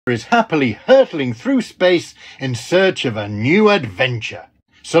is happily hurtling through space in search of a new adventure.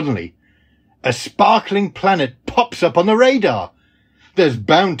 Suddenly, a sparkling planet pops up on the radar. There's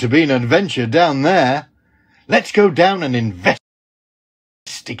bound to be an adventure down there. Let's go down and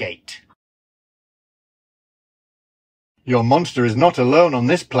investigate. Your monster is not alone on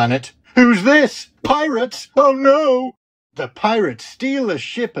this planet. Who's this? Pirates? Oh no! The pirates steal the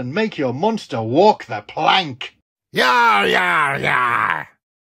ship and make your monster walk the plank. Yar, yar, yar!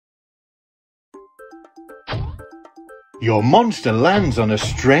 Your monster lands on a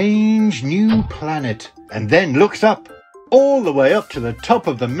strange new planet and then looks up, all the way up to the top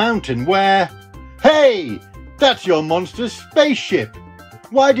of the mountain where... Hey! That's your monster's spaceship!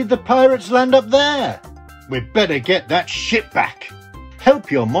 Why did the pirates land up there? We'd better get that ship back. Help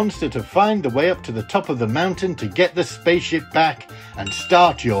your monster to find the way up to the top of the mountain to get the spaceship back and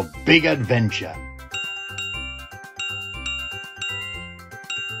start your big adventure.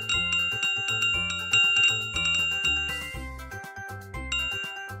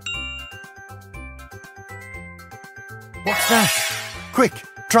 What's that? Quick,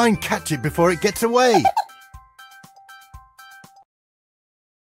 try and catch it before it gets away.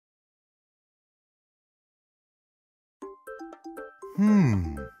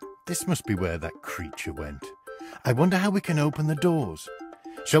 This must be where that creature went. I wonder how we can open the doors.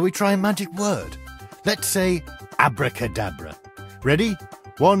 Shall we try a magic word? Let's say abracadabra. Ready?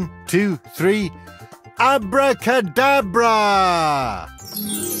 1, 2, 3. Abracadabra!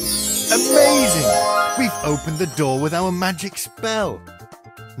 Amazing! We've opened the door with our magic spell.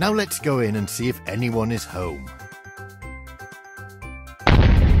 Now let's go in and see if anyone is home.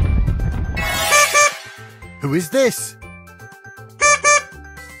 Who is this?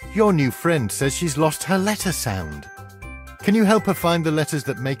 Your new friend says she's lost her letter sound. Can you help her find the letters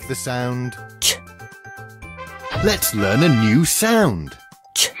that make the sound ch? Let's learn a new sound.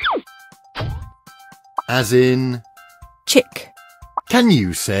 Ch. As in... chick. Can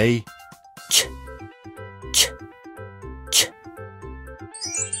you say... ch, ch, ch?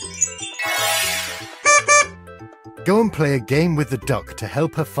 Go and play a game with the duck to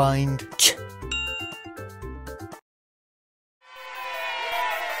help her find... ch.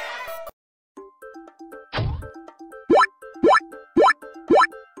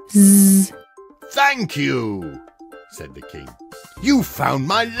 Zzz. Thank you, said the king. You found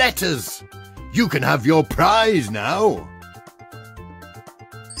my letters. You can have your prize now.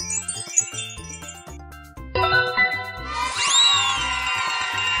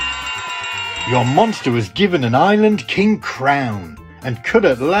 Your monster was given an Island King crown and could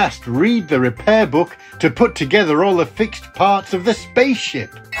at last read the repair book to put together all the fixed parts of the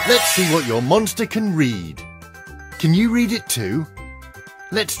spaceship. Let's see what your monster can read. Can you read it too?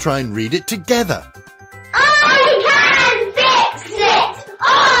 Let's try and read it together. I can fix it!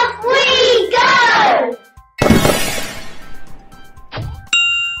 Off we go!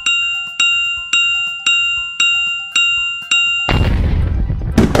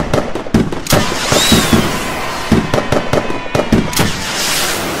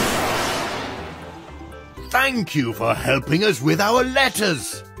 Thank you for helping us with our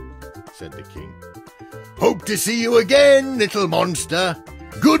letters, said the king. Hope to see you again, little monster.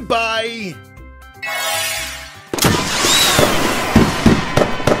 Goodbye.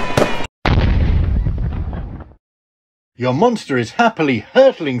 Your monster is happily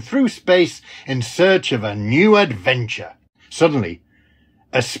hurtling through space in search of a new adventure. Suddenly,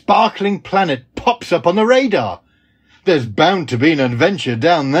 a sparkling planet pops up on the radar. There's bound to be an adventure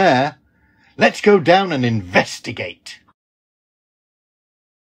down there. Let's go down and investigate.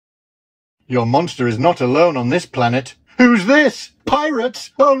 Your monster is not alone on this planet. Who's this?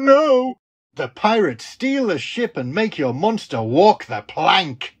 Pirates? Oh no! The pirates steal the ship and make your monster walk the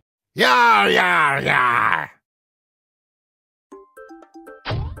plank. Yar, yar, yar!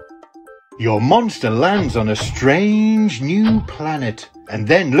 Your monster lands on a strange new planet and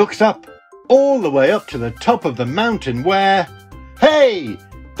then looks up, all the way up to the top of the mountain where... Hey!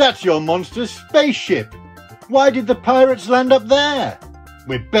 That's your monster's spaceship! Why did the pirates land up there?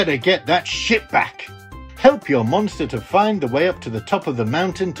 We'd better get that ship back. Help your monster to find the way up to the top of the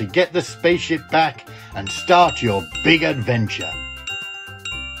mountain to get the spaceship back and start your big adventure.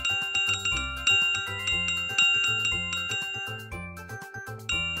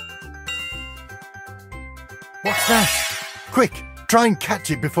 What's that? Quick, try and catch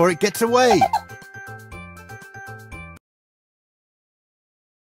it before it gets away.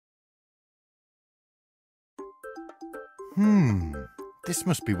 This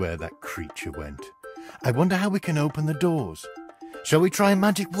must be where that creature went. I wonder how we can open the doors. Shall we try a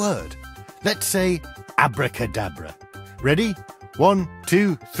magic word? Let's say abracadabra. Ready? 1,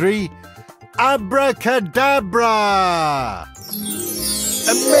 2, 3. Abracadabra!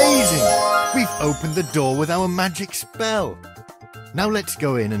 Amazing! We've opened the door with our magic spell. Now let's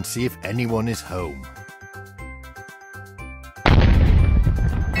go in and see if anyone is home.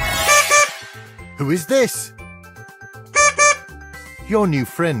 Who is this? Your new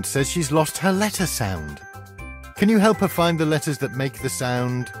friend says she's lost her letter sound. Can you help her find the letters that make the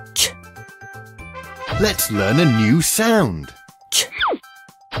sound ch, Let's learn a new sound. ch,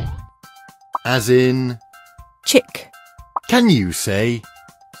 As in, chick, can you say,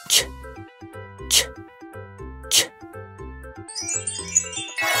 ch, ch, ch.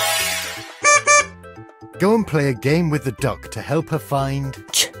 go and play a game with the duck to help her find.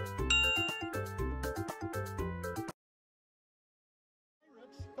 Ch.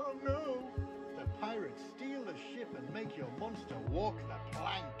 Oh no! The pirates steal the ship and make your monster walk the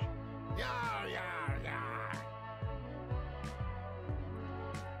plank. Yar, yar, yar!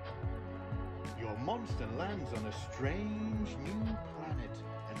 Your monster lands on a strange new planet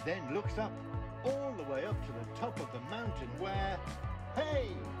and then looks up, all the way up to the top of the mountain where... Hey!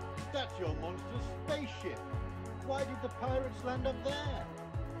 That's your monster's spaceship! Why did the pirates land up there?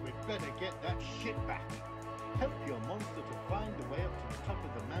 We'd better get that ship back. Help your monster to find the way up to the top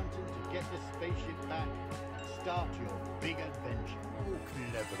of the mountain to get the spaceship back and start your big adventure. Oh,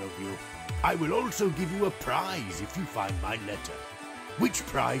 clever of you. I will also give you a prize if you find my letter. Which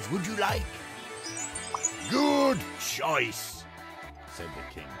prize would you like? Good choice, said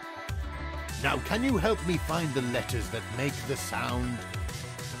the king. Now, can you help me find the letters that make the sound?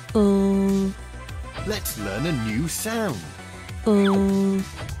 Let's learn a new sound.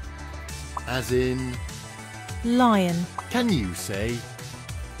 As in, Lion, can you say,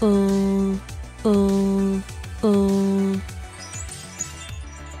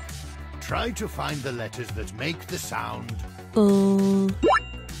 try to find the letters that make the sound.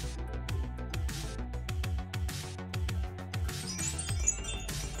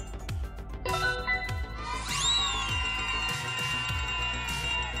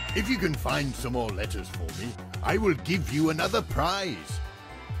 If you can find some more letters for me, I will give you another prize.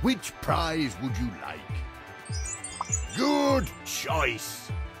 Which prize would you like? Good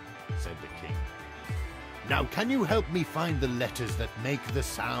choice, Said the king. Now, can you help me find the letters that make the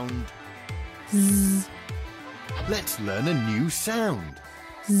sound? Let's learn a new sound.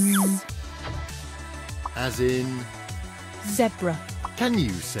 As in, zebra, can you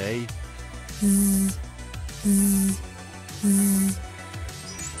say,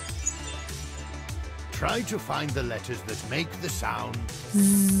 try to find the letters that make the sound.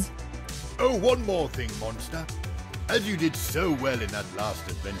 Oh, one more thing, monster. As you did so well in that last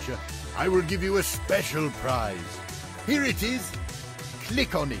adventure, I will give you a special prize. Here it is.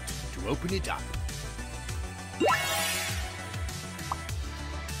 Click on it to open it up.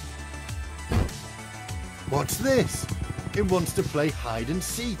 What's this? It wants to play hide and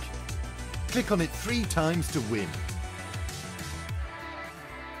seek. Click on it 3 times to win.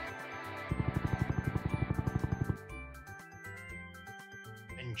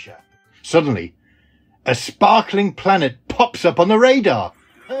 Suddenly, a sparkling planet pops up on the radar,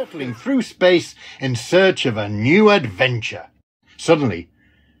 hurtling through space in search of a new adventure. Suddenly,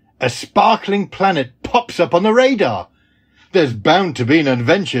 a sparkling planet pops up on the radar. There's bound to be an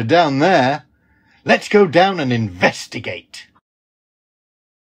adventure down there. Let's go down and investigate.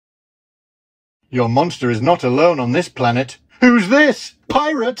 Your monster is not alone on this planet. Who's this?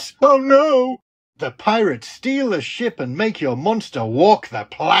 Pirates? Oh no! The pirates steal the ship and make your monster walk the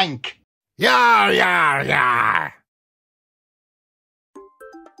plank. Yar, yar, yar!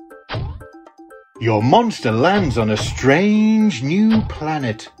 Your monster lands on a strange new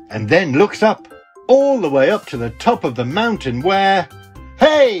planet and then looks up, all the way up to the top of the mountain where...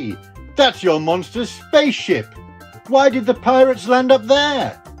 Hey! That's your monster's spaceship! Why did the pirates land up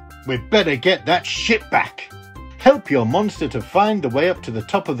there? We'd better get that ship back. Help your monster to find the way up to the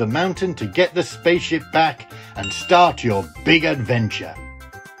top of the mountain to get the spaceship back and start your big adventure.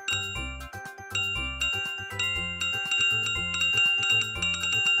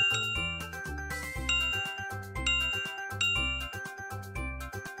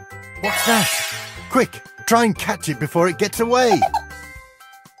 What's that? Quick, try and catch it before it gets away.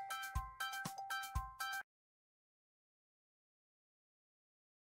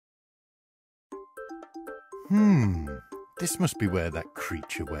 This must be where that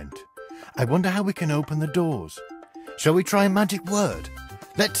creature went. I wonder how we can open the doors. Shall we try a magic word?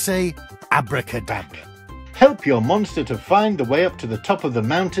 Let's say abracadabra. Help your monster to find the way up to the top of the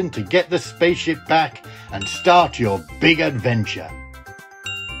mountain to get the spaceship back and start your big adventure.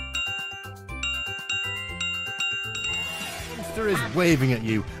 Monster is waving at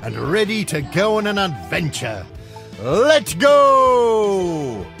you and ready to go on an adventure. Let's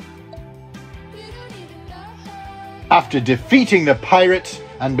go! After defeating the pirates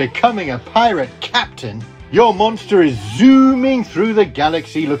and becoming a pirate captain, your monster is zooming through the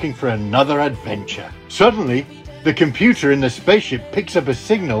galaxy looking for another adventure. Suddenly, the computer in the spaceship picks up a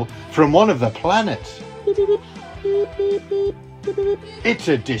signal from one of the planets. It's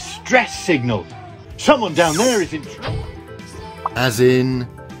a distress signal. Someone down there is in trouble. As in,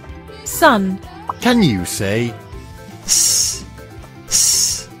 Sun. can you say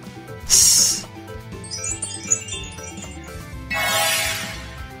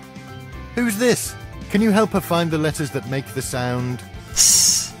Who's this? Can you help her find the letters that make the sound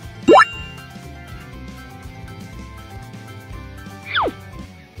S?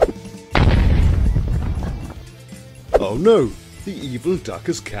 Oh no, the evil duck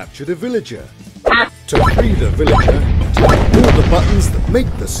has captured a villager. To free the villager, tap all the buttons that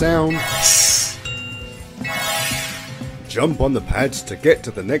make the sound S. Jump on the pads to get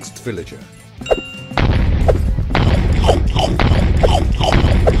to the next villager.